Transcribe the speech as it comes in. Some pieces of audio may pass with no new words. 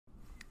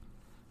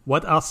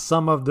What are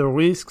some of the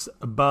risks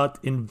about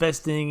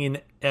investing in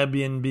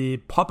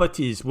Airbnb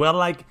properties? Well,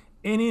 like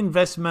any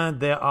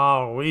investment, there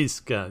are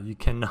risks. You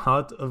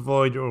cannot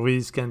avoid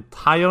risk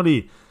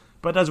entirely.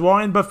 But as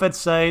Warren Buffett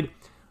said,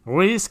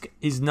 risk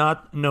is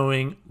not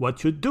knowing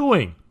what you're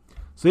doing.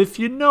 So if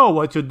you know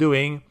what you're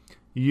doing,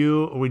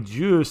 you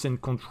reduce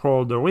and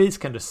control the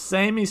risk. And the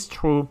same is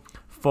true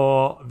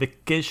for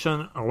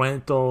vacation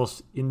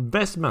rentals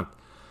investment.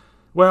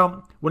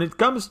 Well, when it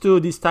comes to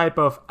this type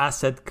of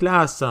asset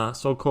class,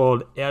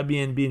 so-called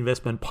Airbnb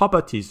investment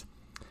properties,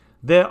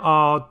 there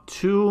are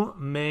two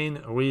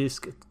main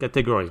risk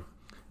categories.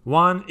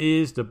 One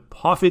is the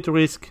profit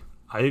risk.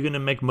 Are you going to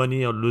make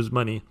money or lose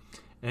money?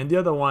 And the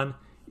other one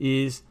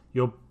is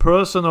your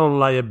personal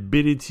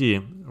liability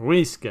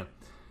risk.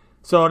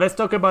 So let's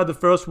talk about the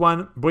first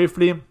one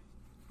briefly.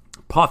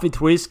 Profit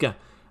risk.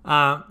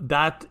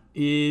 That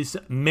is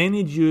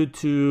mainly due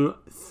to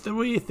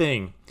three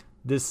things.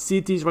 The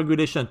city's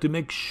regulation to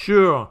make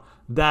sure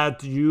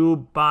that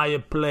you buy a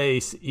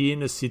place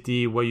in a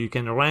city where you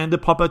can rent the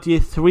property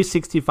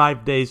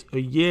 365 days a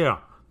year.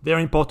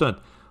 Very important.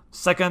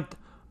 Second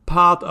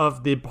part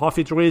of the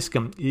profit risk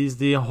is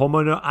the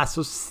homeowner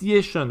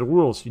association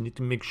rules. You need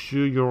to make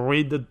sure you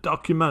read the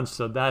documents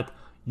so that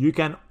you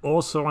can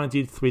also rent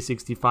it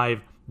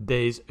 365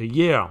 days a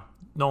year.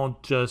 Don't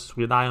just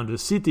rely on the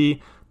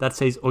city that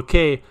says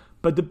okay,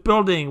 but the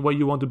building where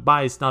you want to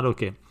buy is not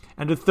okay.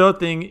 And the third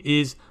thing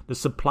is the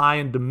supply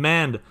and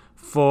demand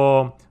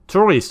for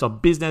tourists or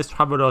business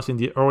travelers in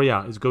the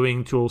area is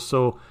going to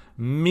also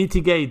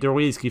mitigate the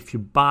risk if you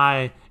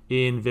buy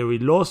in very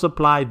low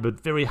supply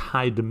but very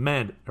high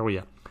demand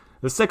area.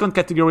 The second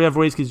category of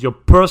risk is your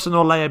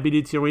personal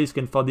liability risk,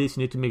 and for this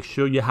you need to make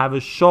sure you have a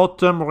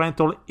short-term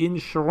rental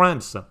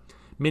insurance,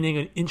 meaning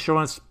an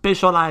insurance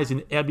specialized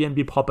in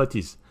Airbnb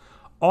properties.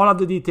 All of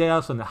the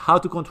details on how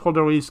to control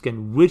the risk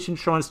and which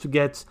insurance to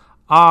get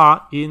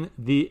are in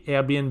the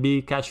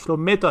Airbnb cash flow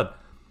method.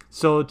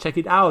 So check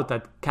it out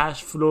at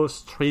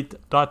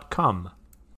cashflowstreet.com.